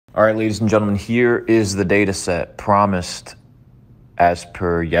All right, ladies and gentlemen, here is the data set promised as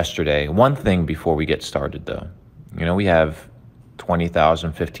per yesterday. One thing before we get started, though, we have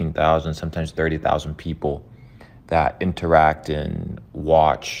 20,000, 15,000, sometimes 30,000 people that interact and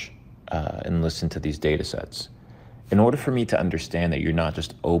watch and listen to these data sets. In order for me to understand that you're not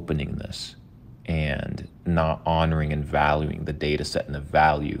just opening this and not honoring and valuing the data set and the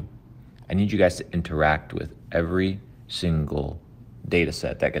value, I need you guys to interact with every single data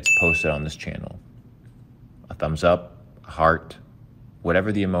set that gets posted on this channel. A thumbs up, a heart,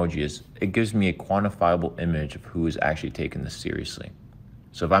 whatever the emoji is, it gives me a quantifiable image of who is actually taking this seriously.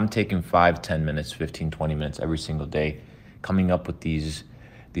 So if I'm taking 5, 10 minutes, 15, 20 minutes every single day, coming up with these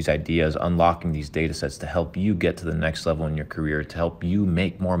ideas, unlocking these data sets to help you get to the next level in your career, to help you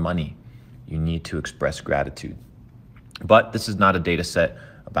make more money, you need to express gratitude. But this is not a data set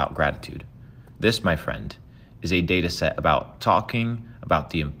about gratitude. This, my friend, is a data set about talking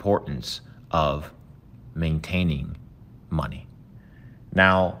about the importance of maintaining money.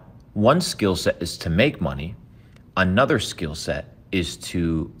 Now, one skill set is to make money. Another skill set is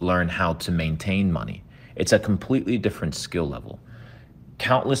to learn how to maintain money. It's a completely different skill level.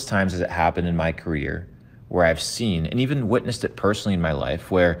 Countless times has it happened in my career where I've seen and even witnessed it personally in my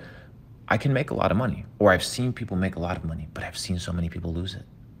life where I can make a lot of money, or I've seen people make a lot of money, but I've seen so many people lose it.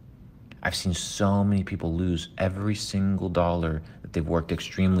 I've seen so many people lose every single dollar that they've worked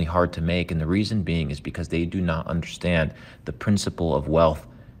extremely hard to make. And the reason being is because they do not understand the principle of wealth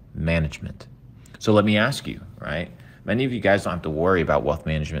management. So let me ask you, right? Many of you guys don't have to worry about wealth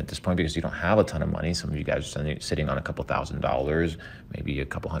management at this point because you don't have a ton of money. Some of you guys are sitting on a couple $1,000s, maybe a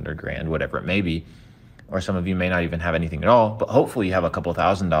couple $100,000, whatever it may be. Or some of you may not even have anything at all, but hopefully you have a couple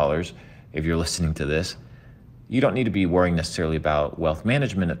 $1,000 if you're listening to this. You don't need to be worrying necessarily about wealth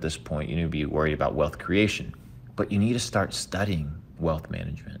management at this point. You need to be worried about wealth creation. But you need to start studying wealth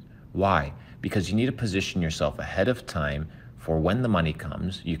management. Why? Because you need to position yourself ahead of time for when the money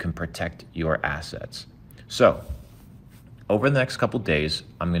comes, you can protect your assets. So, over the next couple days,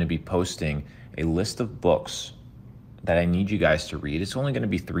 I'm going to be posting a list of books that I need you guys to read. It's only going to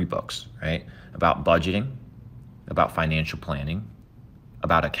be 3 books, right? About budgeting, about financial planning,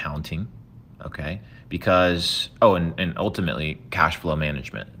 about accounting, okay? Because, and ultimately cash flow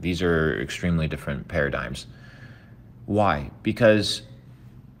management. These are extremely different paradigms. Why? Because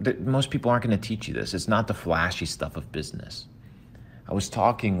most people aren't going to teach you this. It's not the flashy stuff of business. I was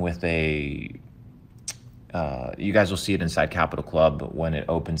talking with you guys will see it inside Capital Club when it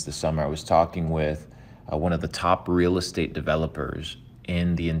opens this summer. I was talking with one of the top real estate developers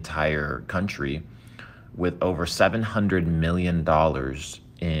in the entire country with over $700 million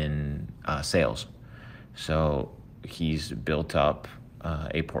in sales. So he's built up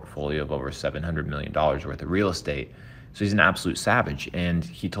a portfolio of over $700 million worth of real estate. So he's an absolute savage. And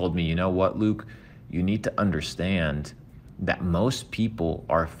he told me, you know what, Luke, you need to understand that most people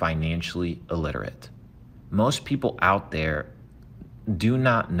are financially illiterate. Most people out there do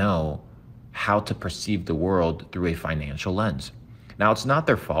not know how to perceive the world through a financial lens. Now, it's not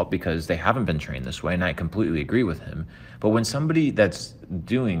their fault because they haven't been trained this way, and I completely agree with him. But when somebody that's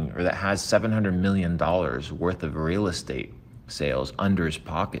doing or that has $700 million worth of real estate sales under his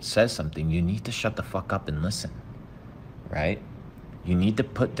pocket says something, you need to shut the fuck up and listen, right? You need to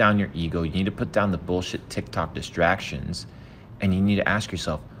put down your ego. You need to put down the bullshit TikTok distractions, and you need to ask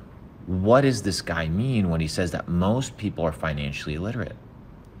yourself, what does this guy mean when he says that most people are financially illiterate?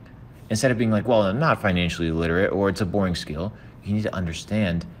 Instead of being like, well, I'm not financially illiterate or it's a boring skill, you need to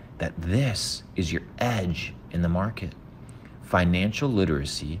understand that this is your edge in the market. Financial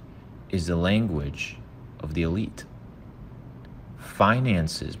literacy is the language of the elite.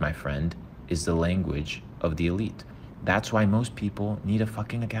 Finances, my friend, is the language of the elite. That's why most people need a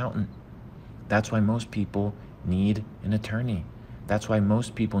fucking accountant. That's why most people need an attorney. That's why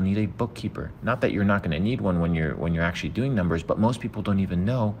most people need a bookkeeper. Not that you're not going to need one when you're actually doing numbers, but most people don't even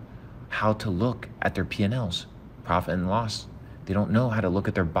know how to look at their P&Ls, profit and loss. They don't know how to look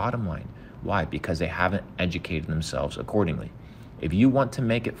at their bottom line. Why? Because they haven't educated themselves accordingly. If you want to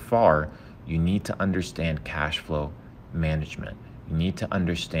make it far, you need to understand cash flow management. You need to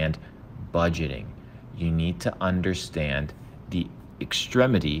understand budgeting. You need to understand the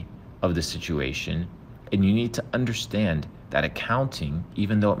extremity of the situation, and you need to understand that accounting,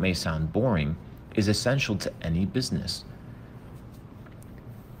 even though it may sound boring, is essential to any business.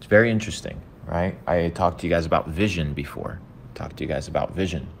 It's very interesting, right? I talked to you guys about vision before.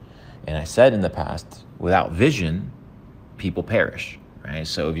 And I said in the past, without vision, people perish, right?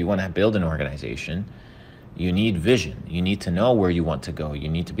 So if you want to build an organization, you need vision. You need to know where you want to go. You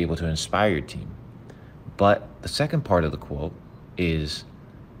need to be able to inspire your team. But the second part of the quote is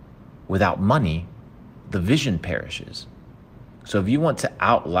Without money, the vision perishes. So if you want to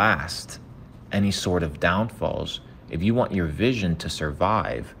outlast any sort of downfalls, if you want your vision to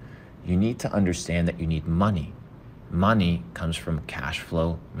survive, you need to understand that you need money. Money comes from cash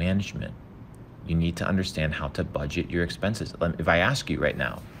flow management. You need to understand how to budget your expenses. If I ask you right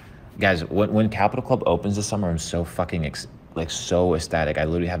now, guys, when Capital Club opens this summer, I'm so fucking so ecstatic. I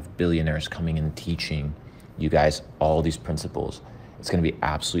literally have billionaires coming and teaching you guys all these principles. It's going to be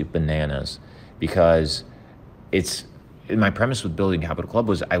absolute bananas, because my premise with building Capital Club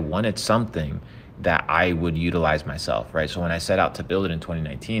was I wanted something that I would utilize myself, right? So when I set out to build it in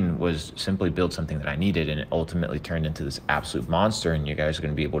 2019, was simply build something that I needed, and it ultimately turned into this absolute monster, and you guys are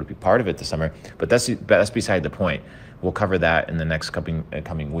going to be able to be part of it this summer. But that's beside the point. We'll cover that in the next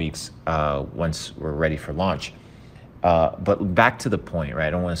coming weeks once we're ready for launch. But back to the point, right?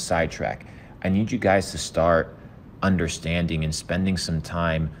 I don't want to sidetrack. I need you guys to start understanding and spending some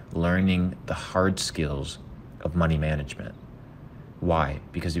time learning the hard skills of money management. Why?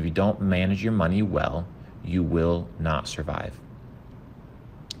 Because if you don't manage your money well, you will not survive.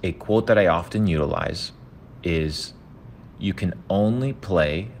 A quote that I often utilize is, you can only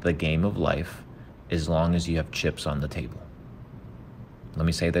play the game of life as long as you have chips on the table. Let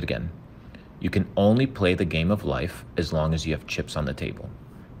me say that again. You can only play the game of life as long as you have chips on the table.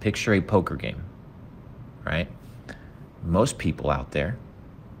 Picture a poker game, right? Most people out there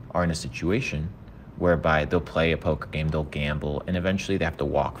are in a situation whereby they'll play a poker game, they'll gamble, and eventually they have to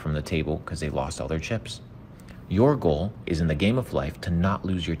walk from the table because they lost all their chips. Your goal is in the game of life to not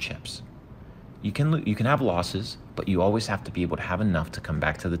lose your chips. You can have losses, but you always have to be able to have enough to come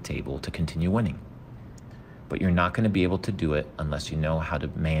back to the table to continue winning. But you're not going to be able to do it unless you know how to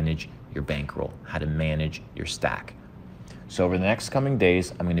manage your bankroll, how to manage your stack. So over the next coming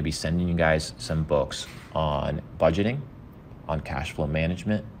days, I'm going to be sending you guys some books on budgeting, on cash flow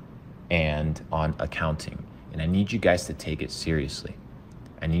management, and on accounting. And I need you guys to take it seriously.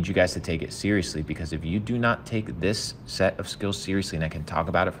 I need you guys to take it seriously, because if you do not take this set of skills seriously, and I can talk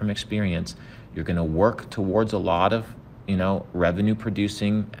about it from experience, you're going to work towards a lot of, revenue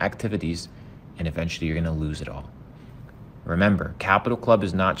producing activities, and eventually you're going to lose it all. Remember, Capital Club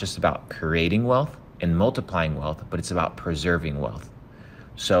is not just about creating wealth and multiplying wealth, but it's about preserving wealth.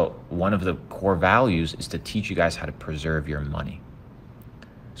 So one of the core values is to teach you guys how to preserve your money.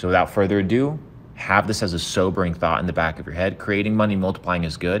 So without further ado, have this as a sobering thought in the back of your head. Creating money, multiplying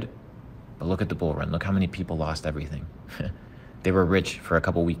is good, but look at the bull run. Look how many people lost everything. They were rich for a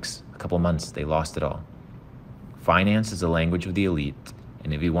couple weeks, a couple months, they lost it all. Finance is the language of the elite,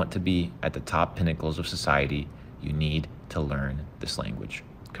 and if you want to be at the top pinnacles of society, you need to learn this language.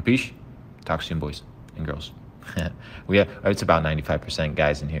 Capiche? Talk soon, boys and girls. It's about 95%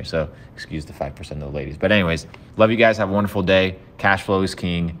 guys in here, so excuse the 5% of the ladies. But anyways, love you guys. Have a wonderful day. Cash flow is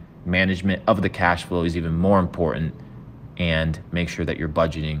king. Management of the cash flow is even more important. And make sure that you're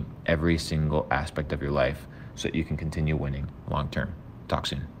budgeting every single aspect of your life so that you can continue winning long term. Talk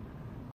soon.